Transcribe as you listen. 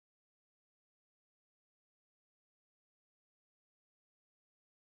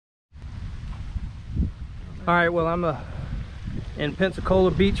All right, well, I'm in Pensacola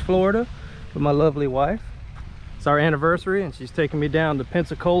Beach, Florida with my lovely wife. It's our anniversary and she's taking me down to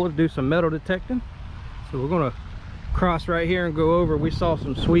Pensacola to do some metal detecting. So we're gonna cross right here and go over. We saw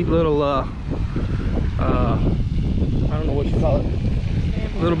some sweet little, I don't know what you call it,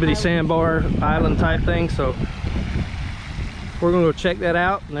 little bitty sandbar island type thing. So we're gonna go check that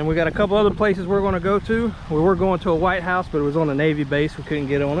out. And then we got a couple other places we're gonna go to. We were going to a White House, but it was on a Navy base. We couldn't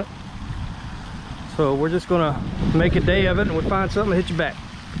get on it. So we're just gonna make a day of it, and we'll find something to hit you back.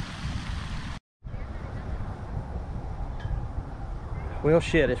 Well,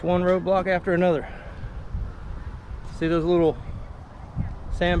 shit, it's one roadblock after another. See those little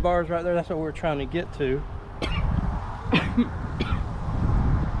sandbars right there? That's what we're trying to get to. But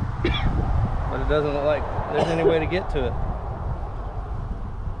it doesn't look like there's any way to get to it.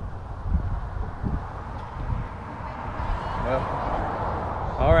 Well,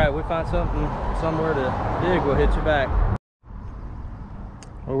 all right, we find something somewhere to dig, we'll hit you back.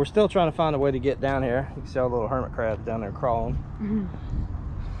 Well, we're still trying to find a way to get down here. You can see all the little hermit crabs down there crawling.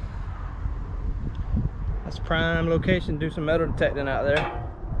 That's a prime location to do some metal detecting out there.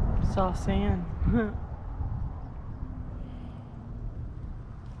 Saw sand.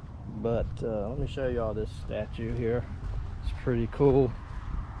 But let me show you all this statue here. It's pretty cool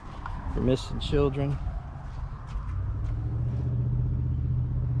for missing children.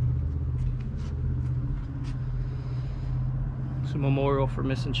 It's a memorial for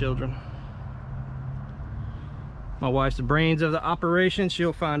missing children. My wife's the brains of the operation.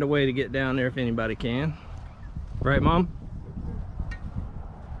 She'll find a way to get down there if anybody can. Right, Mom?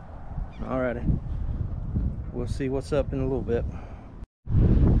 Alrighty. We'll see what's up in a little bit.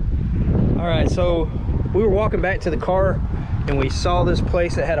 Alright, so we were walking back to the car and we saw this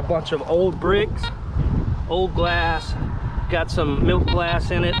place that had a bunch of old bricks, old glass, got some milk glass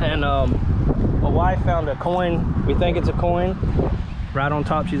in it, and my wife found a coin. We think it's a coin. Right on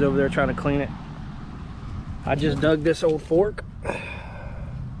top, she's over there trying to clean it. I just dug this old fork.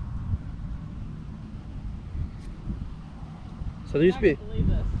 So there used to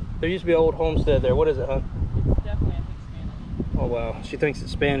be an old homestead there. What is it, huh? It's definitely, I think, Spanish. Oh wow, she thinks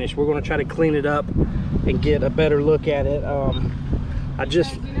it's Spanish. We're gonna try to clean it up and get a better look at it. I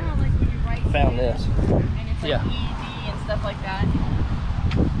just you know how, like, when you write found this. And it's like Yeah. ED and stuff like that.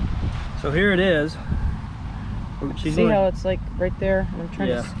 So here it is. She's See how it's like right there? I'm trying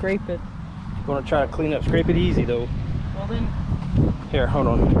Yeah. to scrape it. gonna try to clean up, scrape it easy though. Well then, Here, hold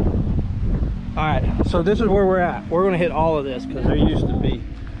on. All right, so this is where we're at. We're gonna hit all of this because there used to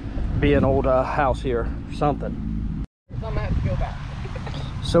be an old house here or something. I'm gonna have to go back.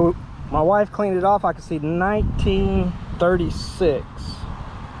 So my wife cleaned it off. I can see 1936.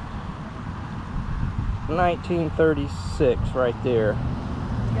 1936 right there. You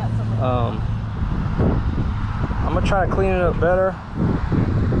got something. I'm gonna try to clean it up better,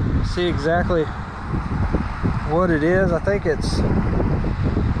 see exactly what it is. I think it's,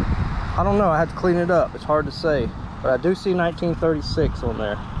 I don't know, I have to clean it up. It's hard to say, but I do see 1936 on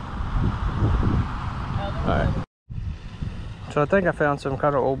there. All right, so I think I found some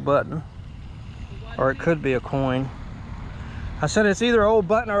kind of old button, or it could be a coin. I said it's either an old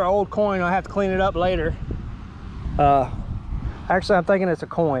button or an old coin. I have to clean it up later. Actually, I'm thinking it's a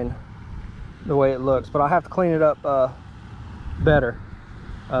coin, the way it looks, but I'll have to clean it up better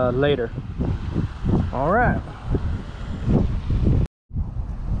later. All right.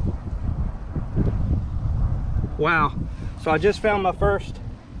 Wow, so I just found my first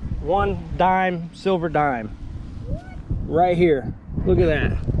 1 dime silver dime right here. Look at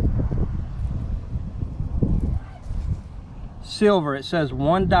that. Silver, it says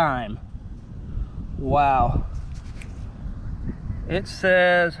 1 dime. Wow. It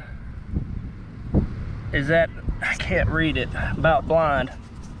says, is that, I can't read it, about blind.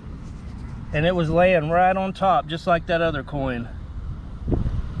 And it was laying right on top, just like that other coin.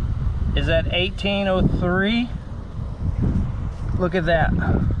 Is that 1803? Look at that.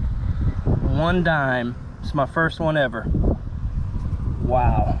 1 dime. It's my first one ever.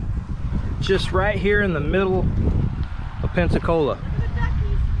 Wow. Just right here in the middle of Pensacola.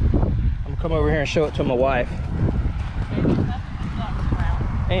 I'm gonna come over here and show it to my wife.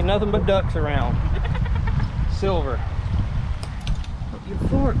 Ain't nothing but ducks around. Silver. Your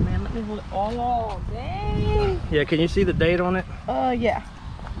fork, man. Let me hold it. Oh, dang. Yeah, can you see the date on it? Yeah.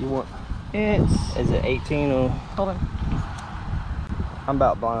 You want? It's. Is it 18 or? Hold on. I'm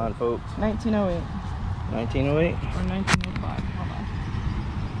about blind, folks. 1908. 1908? Or 1905. Hold on.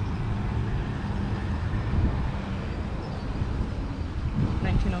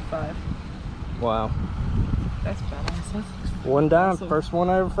 1905. Wow. That's badass. 1 dime, first one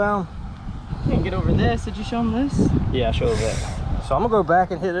I ever found. Here. didn't get over this. Did you show them this? Yeah, I showed that. So I'm gonna go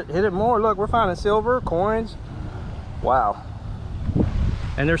back and hit it more. Look, we're finding silver, coins. Wow.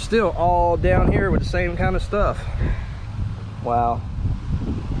 And they're still all down here with the same kind of stuff. Wow.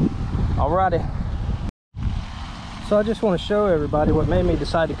 Alrighty. So I just want to show everybody what made me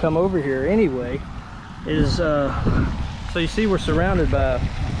decide to come over here anyway is so you see we're surrounded by a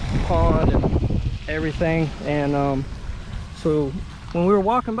pond and everything, and so when we were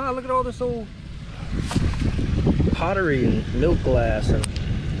walking by, look at all this old pottery and milk glass, and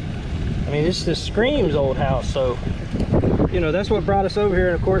I mean this just screams old house. So you know, that's what brought us over here.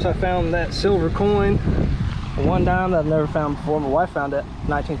 And of course I found that silver coin, a 1 dime that I've never found before. My wife found it,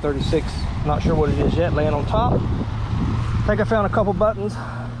 1936, not sure what it is yet, laying on top. I think I found a couple buttons,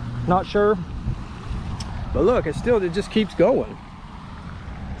 not sure. But look, it just keeps going.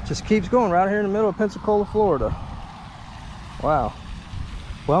 It just keeps going right here in the middle of Pensacola, Florida. Wow.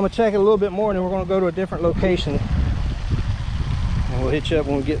 Well, I'm gonna check it a little bit more, and then we're gonna go to a different location, and we'll hit you up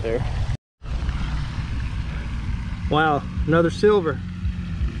when we get there. Wow, another silver.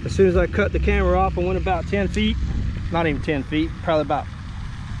 As soon as I cut the camera off, I went about 10 feet, not even 10 feet, probably about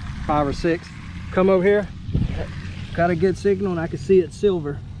 5 or 6. Come over here, got a good signal, and I can see it's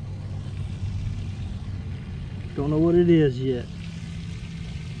silver. Don't know what it is yet.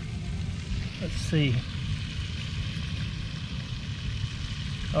 Let's see.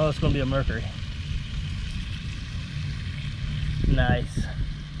 Oh, it's gonna be a mercury. Nice.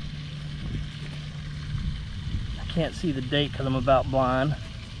 I can't see the date because I'm about blind.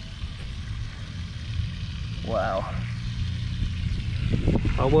 Wow.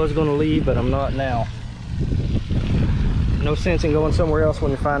 I was gonna leave, but I'm not now. No sense in going somewhere else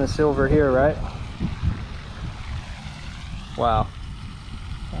when you're finding silver here, right? Wow.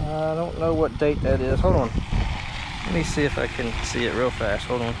 I don't know what date that is. Hold on. Let me see if I can see it real fast.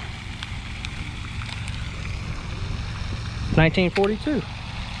 Hold on. 1942.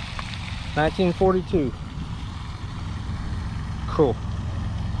 1942. Cool.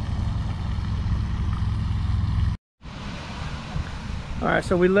 All right,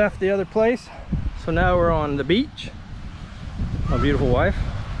 so we left the other place. So now we're on the beach. My beautiful wife.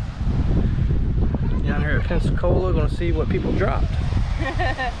 Down here at Pensacola, gonna see what people dropped.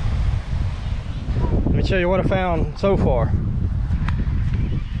 Let me show you what I found so far.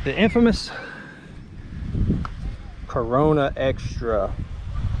 The infamous Corona Extra.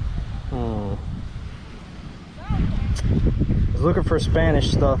 I was looking for Spanish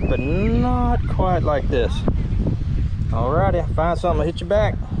stuff, but not quite like this. Alrighty, find something, I'll hit you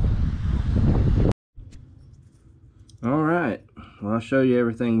back. Alright, well, I'll show you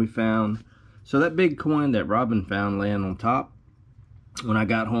everything we found. So that big coin that Robin found laying on top, when I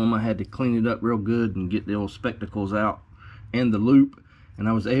got home I had to clean it up real good and get the old spectacles out and the loop, and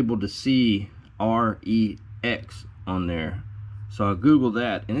I was able to see REX on there. So I googled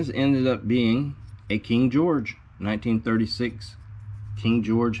that, and this ended up being a King George 1936 King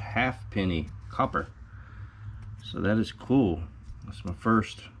George halfpenny copper. So that is cool. That's my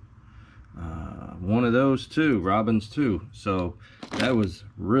first one of those too, Robin's too. So that was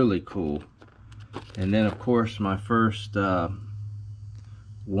really cool. And then of course my first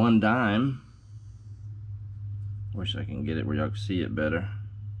 1 dime. Wish I can get it where y'all can see it better.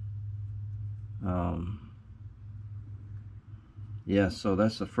 Yeah, so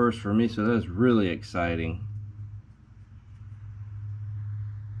that's the first for me, so that's really exciting.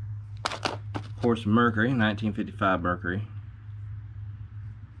 Of course, Mercury, 1955 Mercury.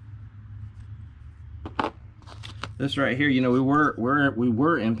 This right here, you know, we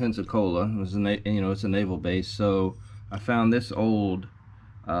were in Pensacola. It was it's a naval base, so I found this old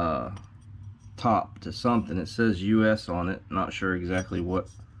top to something. It says US on it. Not sure exactly what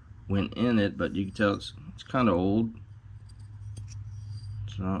went in it, but you can tell it's kind of old.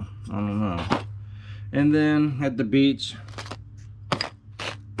 So I don't know. And then at the beach,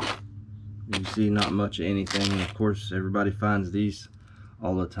 you see not much of anything. Of course, everybody finds these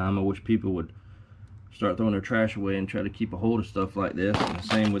all the time. I wish people would start throwing their trash away and try to keep a hold of stuff like this. And the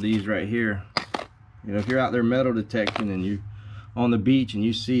same with these right here. You know, if you're out there metal detecting and you on the beach and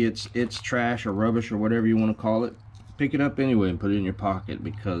you see it's trash or rubbish or whatever you want to call it, pick it up anyway and put it in your pocket,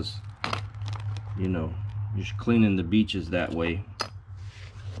 because you know you're just cleaning the beaches that way.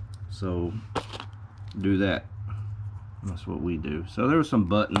 So do that. That's what we do. So there were some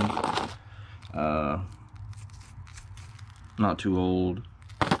buttons, not too old.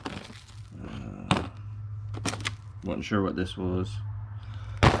 Wasn't sure what this was,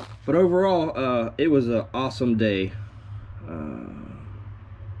 but overall it was an awesome day.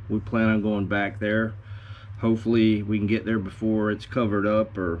 We plan on going back there. Hopefully we can get there before it's covered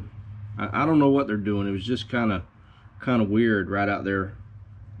up, or I don't know what they're doing. It was just kind of weird right out there.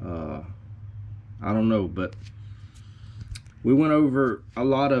 I don't know, but we went over a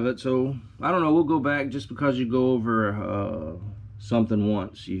lot of it, so I don't know. We'll go back. Just because you go over something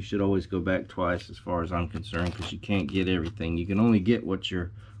once, you should always go back twice, as far as I'm concerned, because you can't get everything. You can only get what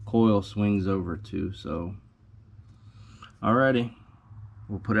your coil swings over to. So alrighty,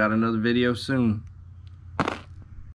 we'll put out another video soon.